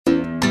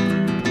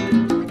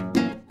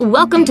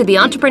Welcome to the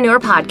Entrepreneur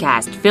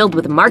Podcast, filled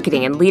with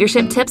marketing and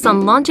leadership tips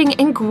on launching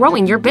and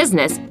growing your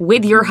business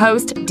with your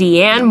host,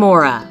 Deanne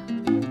Mora.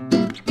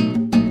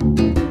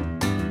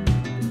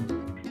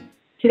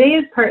 Today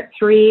is part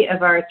 3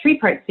 of our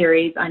 3-part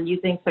series on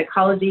using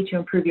psychology to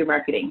improve your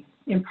marketing.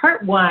 In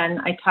part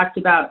 1, I talked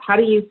about how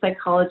to use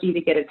psychology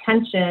to get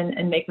attention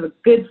and make a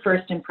good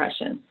first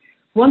impression.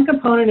 One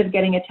component of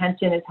getting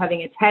attention is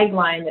having a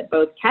tagline that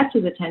both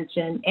catches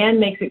attention and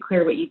makes it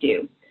clear what you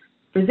do.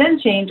 For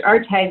ZenChange, our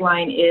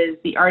tagline is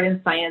the art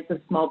and science of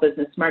small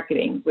business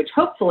marketing, which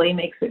hopefully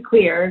makes it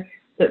clear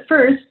that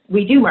first,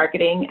 we do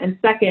marketing, and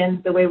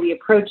second, the way we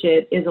approach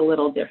it is a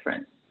little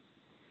different.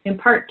 In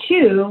part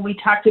 2, we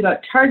talked about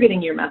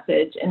targeting your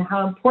message and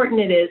how important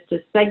it is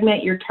to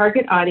segment your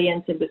target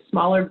audience into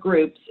smaller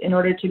groups in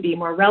order to be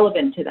more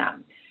relevant to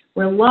them.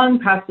 We're long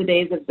past the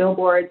days of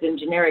billboards and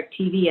generic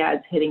TV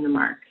ads hitting the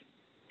mark.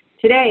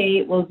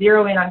 Today, we'll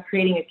zero in on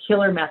creating a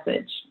killer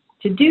message.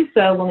 To do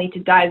so, we'll need to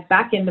dive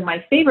back into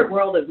my favorite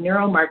world of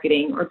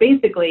neuromarketing, or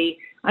basically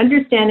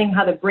understanding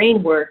how the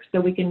brain works so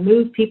we can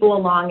move people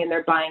along in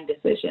their buying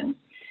decision.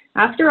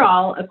 After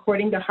all,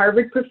 according to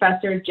Harvard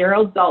professor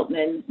Gerald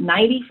Zaltman,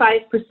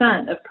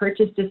 95% of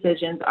purchase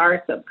decisions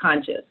are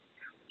subconscious.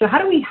 So how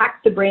do we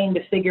hack the brain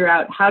to figure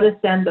out how to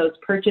send those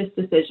purchase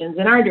decisions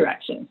in our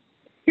direction?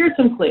 Here are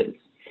some clues.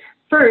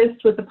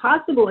 First, with the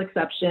possible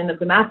exception of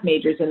the math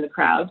majors in the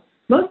crowd,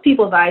 most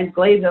people's eyes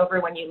glaze over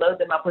when you load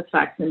them up with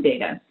facts and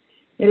data.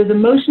 It is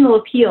emotional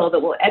appeal that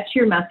will etch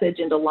your message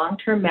into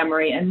long-term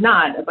memory and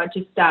not a bunch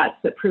of stats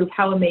that prove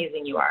how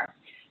amazing you are.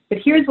 But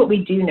here's what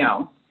we do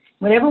know.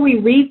 Whenever we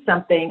read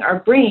something,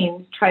 our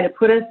brains try to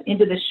put us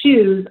into the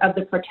shoes of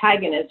the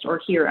protagonist or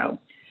hero.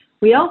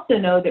 We also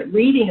know that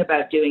reading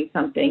about doing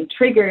something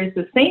triggers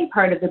the same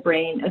part of the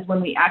brain as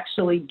when we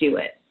actually do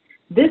it.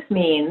 This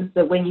means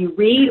that when you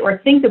read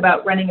or think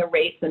about running a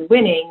race and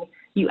winning,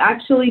 you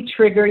actually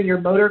trigger your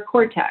motor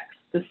cortex,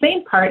 the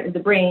same part of the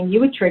brain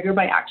you would trigger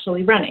by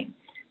actually running.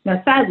 Now,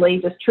 sadly,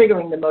 just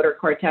triggering the motor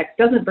cortex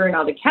doesn't burn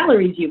all the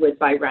calories you would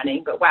by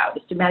running, but wow,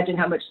 just imagine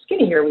how much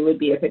skinnier we would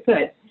be if it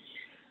could.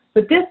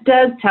 But this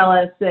does tell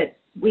us that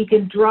we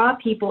can draw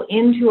people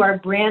into our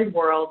brand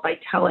world by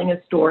telling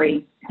a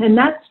story, and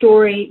that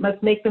story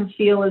must make them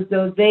feel as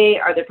though they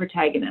are the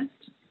protagonist.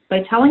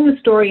 By telling the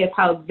story of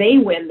how they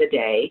win the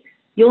day,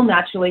 you'll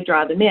naturally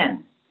draw them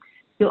in.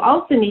 You'll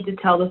also need to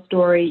tell the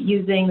story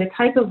using the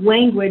type of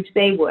language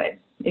they would.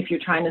 If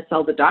you're trying to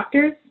sell the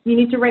doctors, you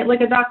need to write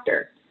like a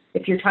doctor.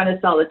 If you're trying to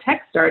sell the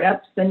tech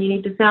startups, then you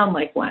need to sound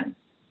like one.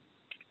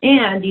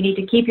 And you need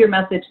to keep your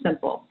message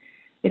simple.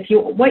 If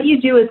what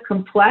you do is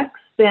complex,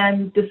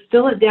 then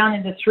distill it down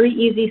into 3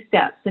 easy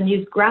steps and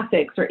use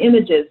graphics or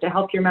images to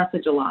help your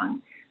message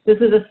along. This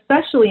is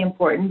especially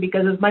important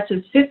because as much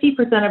as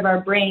 50% of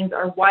our brains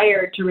are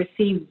wired to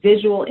receive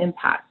visual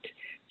impact.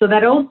 So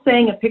that old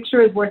saying, a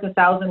picture is worth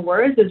 1,000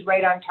 words, is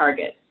right on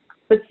target.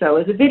 But so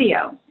is a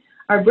video.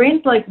 Our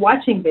brains like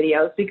watching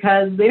videos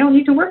because they don't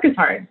need to work as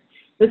hard.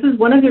 This is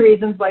one of the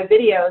reasons why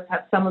videos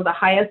have some of the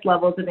highest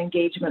levels of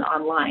engagement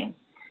online.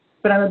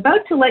 But I'm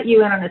about to let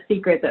you in on a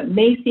secret that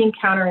may seem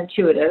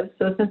counterintuitive,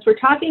 so since we're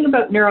talking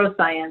about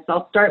neuroscience,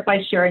 I'll start by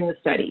sharing the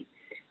study.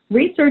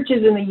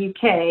 Researchers in the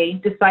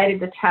UK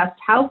decided to test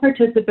how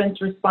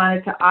participants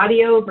responded to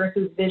audio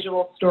versus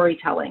visual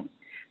storytelling.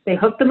 They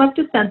hooked them up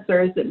to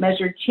sensors that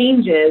measured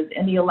changes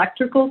in the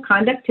electrical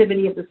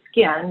conductivity of the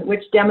skin,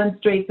 which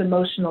demonstrates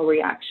emotional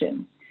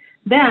reaction.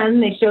 Then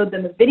they showed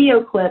them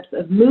video clips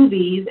of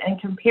movies and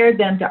compared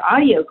them to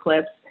audio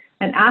clips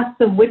and asked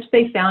them which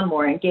they found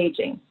more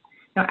engaging.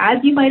 Now, as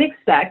you might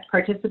expect,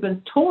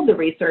 participants told the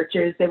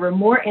researchers they were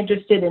more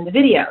interested in the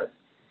videos,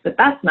 but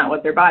that's not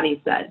what their bodies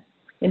said.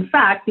 In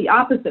fact, the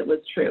opposite was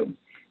true.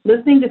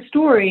 Listening to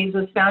stories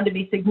was found to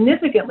be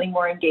significantly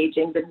more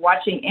engaging than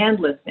watching and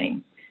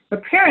listening.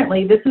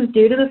 Apparently, this is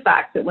due to the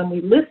fact that when we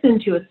listen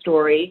to a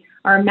story,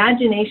 our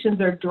imaginations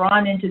are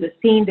drawn into the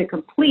scene to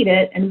complete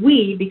it, and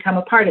we become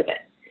a part of it.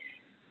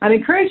 I'm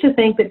encouraged to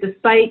think that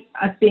despite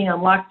us being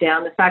on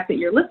lockdown, the fact that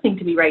you're listening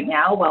to me right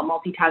now while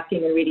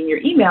multitasking and reading your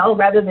email,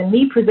 rather than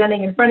me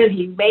presenting in front of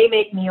you, may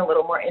make me a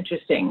little more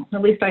interesting.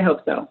 At least I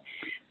hope so.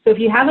 So if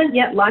you haven't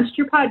yet launched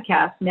your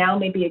podcast, now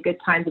may be a good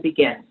time to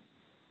begin.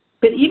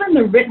 But even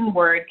the written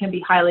word can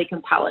be highly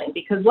compelling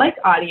because, like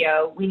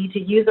audio, we need to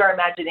use our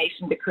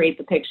imagination to create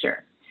the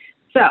picture.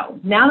 So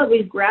now that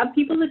we've grabbed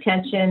people's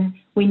attention,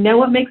 we know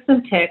what makes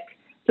them tick,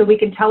 so we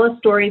can tell a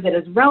story that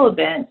is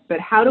relevant, but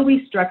how do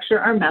we structure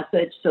our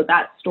message so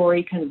that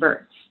story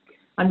converts?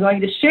 I'm going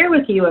to share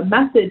with you a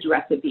message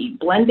recipe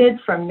blended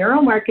from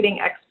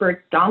neuromarketing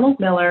experts Donald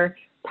Miller,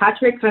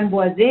 Patrick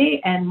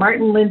Renboise, and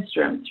Martin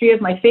Lindstrom, 3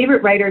 of my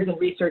favorite writers and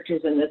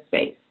researchers in this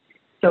space.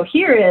 So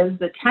here is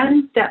the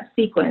 10-step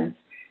sequence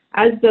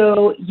as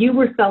though you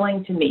were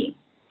selling to me.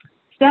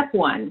 Step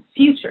 1,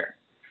 future.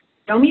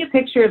 Show me a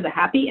picture of the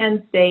happy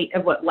end state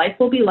of what life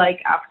will be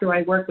like after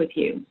I work with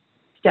you.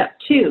 Step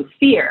 2,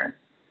 fear.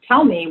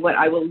 Tell me what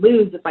I will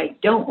lose if I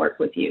don't work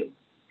with you.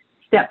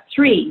 Step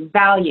 3,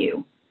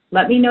 value.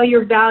 Let me know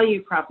your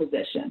value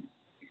proposition.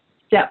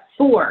 Step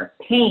 4,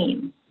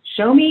 pain.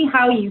 Show me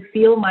how you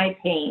feel my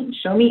pain.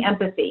 Show me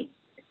empathy.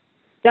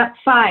 Step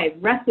 5,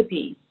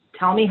 recipe.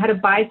 Tell me how to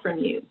buy from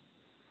you.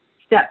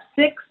 Step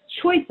 6,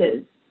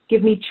 choices.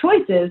 Give me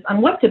choices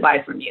on what to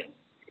buy from you.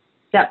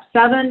 Step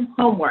 7,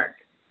 homework.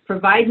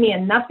 Provide me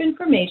enough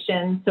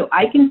information so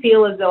I can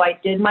feel as though I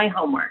did my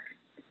homework.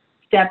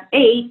 Step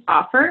 8,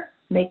 offer.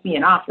 Make me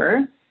an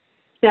offer.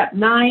 Step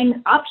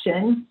 9,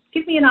 option.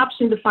 Give me an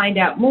option to find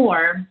out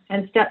more.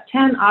 And step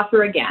 10,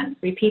 offer again.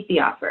 Repeat the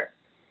offer.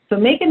 So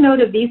make a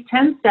note of these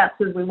 10 steps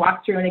as we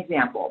walk through an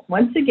example.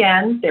 Once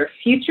again, they're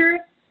future,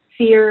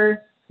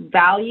 fear,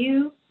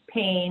 value,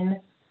 pain,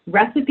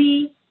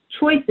 recipe,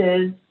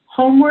 choices,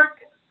 homework,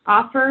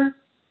 offer,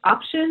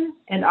 option,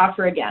 and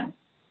offer again.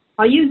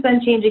 I'll use then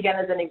change again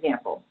as an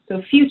example.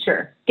 So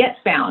future, get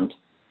found.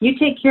 You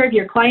take care of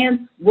your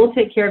clients, we'll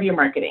take care of your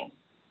marketing.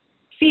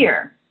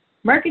 Fear,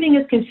 marketing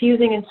is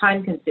confusing and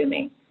time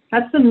consuming.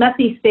 That's the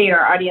messy state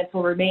our audience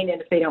will remain in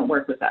if they don't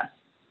work with us.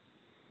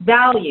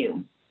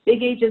 Value,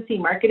 big agency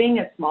marketing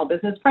at small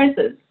business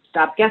prices.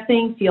 Stop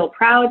guessing, feel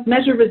proud,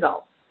 measure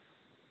results.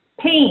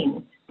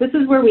 Pain, this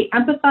is where we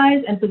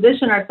empathize and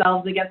position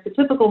ourselves against the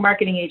typical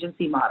marketing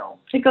agency model.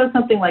 It goes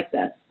something like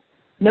this.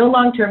 No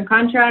long-term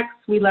contracts,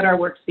 we let our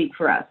work speak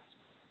for us.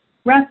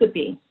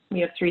 Recipe,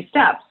 we have 3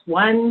 steps.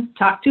 1,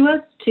 talk to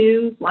us.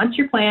 2, launch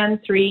your plan.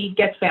 3,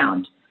 get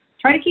found.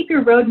 Try to keep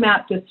your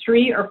roadmap to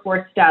 3 or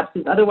 4 steps,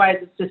 because otherwise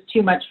it's just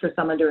too much for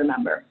someone to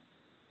remember.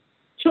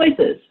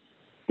 Choices.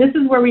 This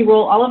is where we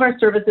roll all of our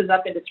services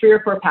up into 3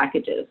 or 4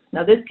 packages.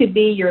 Now this could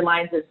be your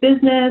lines of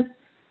business,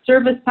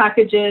 service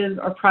packages,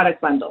 or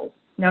product bundles.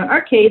 Now in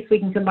our case, we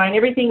can combine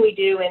everything we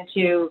do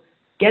into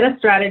get a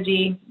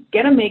strategy,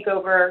 get a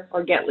makeover,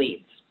 or get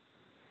leads.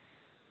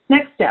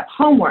 Next step,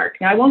 homework.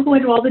 Now I won't go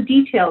into all the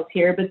details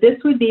here, but this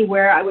would be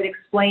where I would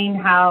explain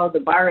how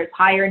the bar is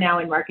higher now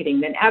in marketing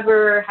than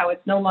ever, how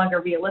it's no longer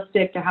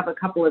realistic to have a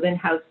couple of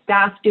in-house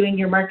staff doing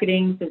your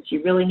marketing since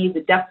you really need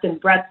the depth and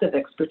breadth of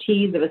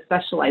expertise of a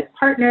specialized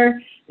partner.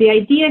 The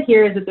idea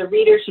here is that the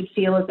reader should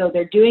feel as though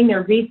they're doing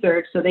their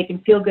research so they can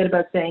feel good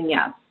about saying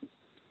yes.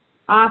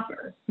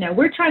 Offer. Now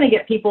we're trying to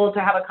get people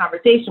to have a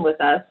conversation with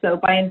us, so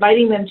by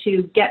inviting them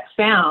to get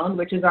found,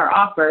 which is our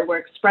offer, we're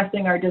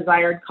expressing our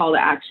desired call to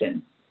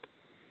action.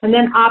 And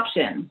then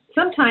option.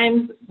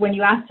 Sometimes when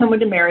you ask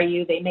someone to marry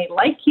you, they may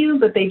like you,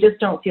 but they just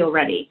don't feel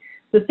ready.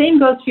 The same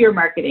goes for your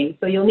marketing,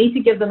 so you'll need to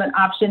give them an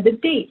option to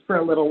date for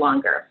a little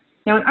longer.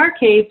 Now in our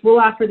case, we'll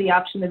offer the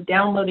option of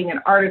downloading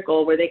an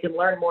article where they can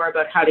learn more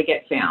about how to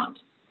get found.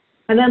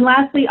 And then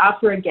lastly,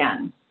 offer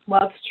again.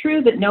 While it's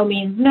true that no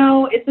means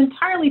no, it's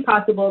entirely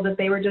possible that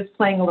they were just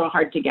playing a little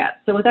hard to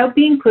get. So without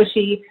being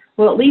pushy,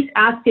 we'll at least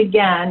ask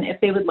again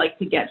if they would like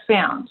to get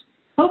found.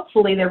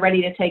 Hopefully they're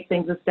ready to take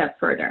things a step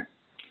further.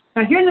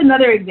 Now here's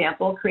another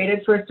example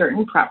created for a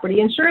certain property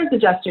insurance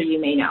adjuster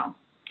you may know.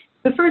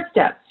 The first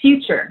step,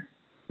 future,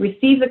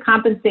 receive the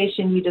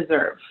compensation you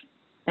deserve.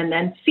 And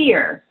then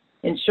fear,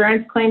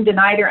 insurance claim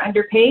denied or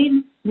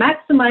underpaid,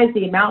 maximize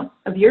the amount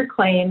of your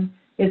claim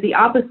is the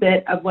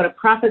opposite of what a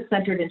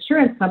profit-centered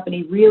insurance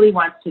company really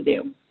wants to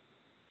do.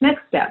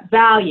 Next step,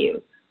 value,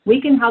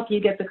 we can help you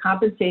get the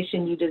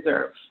compensation you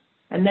deserve.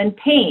 And then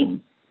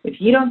pain,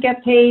 if you don't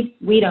get paid,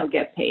 we don't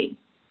get paid.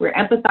 We're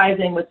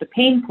empathizing with the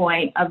pain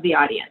point of the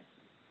audience.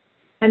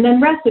 And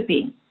then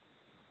recipe.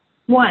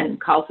 1,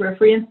 call for a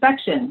free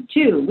inspection.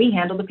 2, we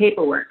handle the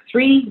paperwork.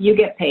 3, you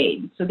get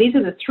paid. So these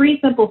are the 3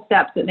 simple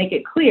steps that make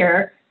it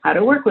clear how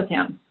to work with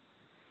him.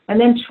 And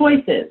then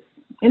choices.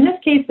 In this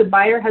case, the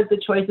buyer has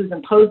the choices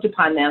imposed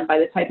upon them by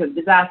the type of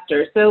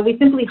disaster, so we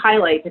simply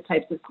highlight the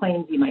types of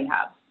claims you might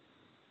have.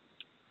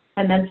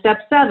 And then step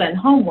 7,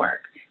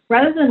 homework.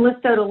 Rather than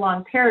list out a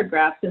long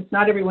paragraph, since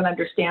not everyone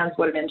understands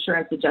what an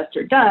insurance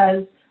adjuster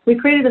does, we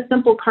created a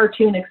simple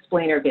cartoon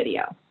explainer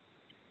video.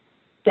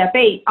 Step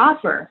 8,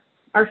 offer.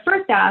 Our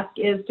first ask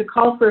is to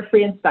call for a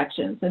free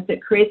inspection, since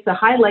it creates the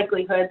high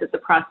likelihood that the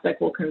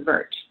prospect will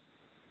convert.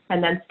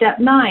 And then step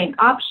 9,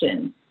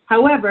 option.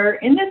 However,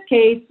 in this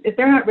case, if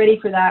they're not ready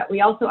for that, we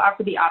also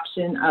offer the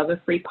option of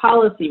a free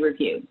policy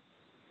review.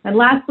 And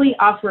lastly,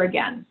 offer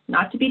again.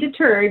 Not to be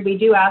deterred, we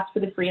do ask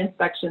for the free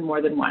inspection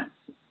more than once.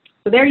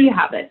 So there you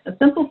have it, a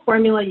simple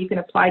formula you can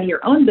apply to your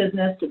own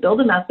business to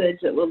build a message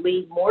that will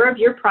lead more of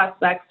your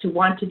prospects to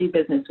want to do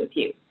business with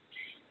you.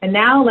 And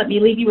now let me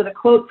leave you with a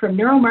quote from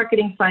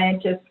neuromarketing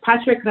scientist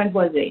Patrick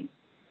Renvoise.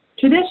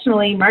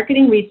 Traditionally,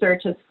 marketing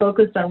research has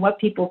focused on what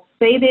people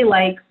say they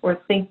like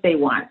or think they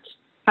want.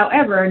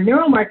 However,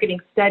 neuromarketing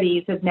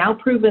studies have now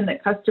proven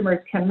that customers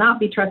cannot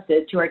be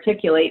trusted to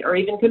articulate or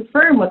even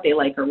confirm what they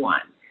like or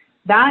want.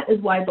 That is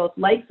why both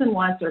likes and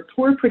wants are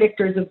poor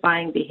predictors of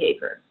buying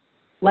behavior.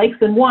 Likes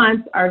and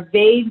wants are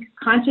vague,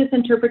 conscious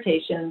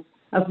interpretations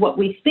of what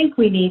we think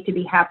we need to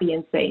be happy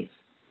and safe.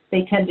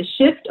 They tend to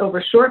shift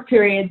over short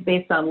periods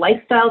based on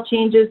lifestyle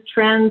changes,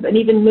 trends, and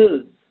even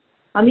moods.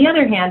 On the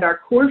other hand, our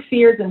core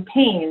fears and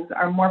pains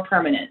are more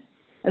permanent.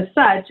 As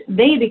such,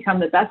 they become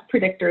the best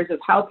predictors of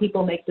how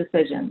people make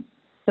decisions.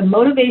 The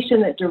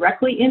motivation that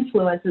directly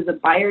influences a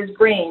buyer's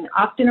brain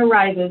often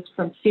arises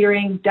from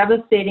fearing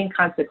devastating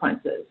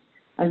consequences.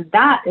 And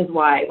that is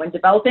why when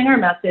developing our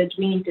message,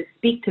 we need to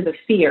speak to the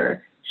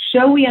fear,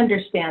 show we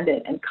understand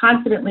it, and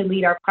confidently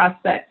lead our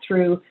prospect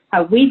through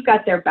how we've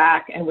got their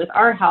back, and with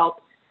our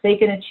help, they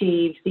can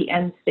achieve the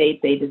end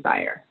state they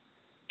desire.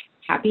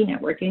 Happy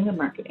networking and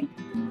marketing.